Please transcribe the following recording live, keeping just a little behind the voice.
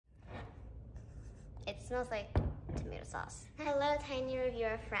smells like tomato sauce. Hello, tiny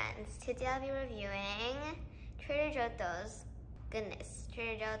reviewer friends. Today I'll be reviewing Trader Giotto's,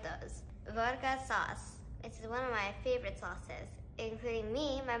 Trader Giotto's vodka sauce. This is one of my favorite sauces, including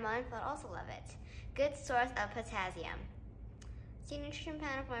me. My mom will also love it. Good source of potassium. See nutrition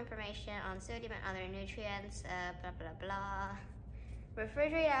panel for information on sodium and other nutrients, blah, blah, blah.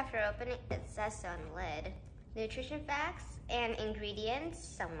 Refrigerate after opening, it says so on the lid. Nutrition facts and ingredients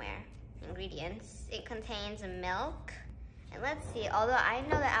somewhere. Ingredients, it contains milk. And let's see, although I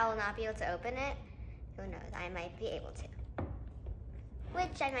know that I will not be able to open it, who knows, I might be able to.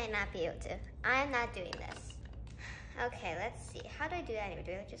 Which I might not be able to. I'm not doing this. Okay, let's see. How do I do that anyway?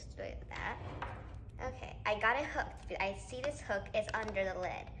 Do I just do it like that? Okay, I got it hooked. I see this hook is under the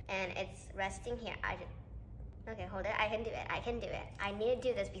lid and it's resting here. Okay, hold it. I can do it. I can do it. I need to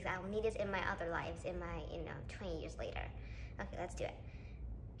do this because I will need this in my other lives, in my, 20 years later. Okay, let's do it.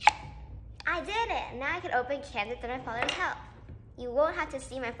 I did it! Now I can open cans with my father's help. You won't have to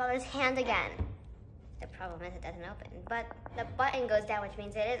see my father's hand again. The problem is it doesn't open, but the button goes down, which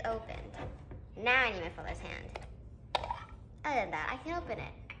means it is opened. Now I need my father's hand. Other than that, I can open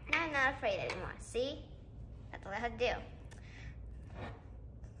it. Now I'm not afraid anymore. See? That's all I have to do.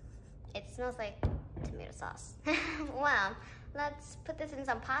 It smells like tomato sauce. Well, let's put this in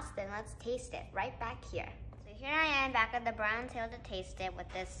some pasta and let's taste it right back here. So here I am back at the brown tail to taste it with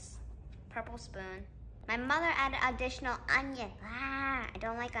this purple spoon. My mother added additional onion. I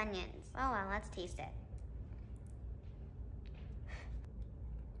don't like onions. Oh well, let's taste it.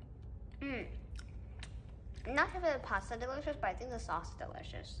 Not sure if the pasta delicious, but I think the sauce is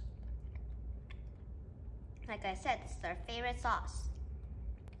delicious. Like I said, this is our favorite sauce.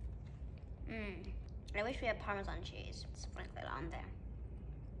 I wish we had Parmesan cheese. Sprinkle it on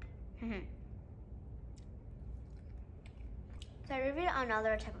there. So I reviewed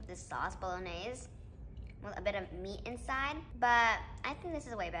another type of this sauce, bolognese, with a bit of meat inside, but I think this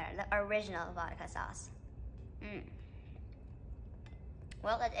is way better, the original vodka sauce.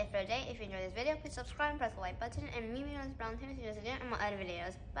 Well, that's it for today. If you enjoyed this video, please subscribe and press the like button, and meet me on this brown tail to see you again in my other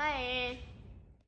videos. Bye!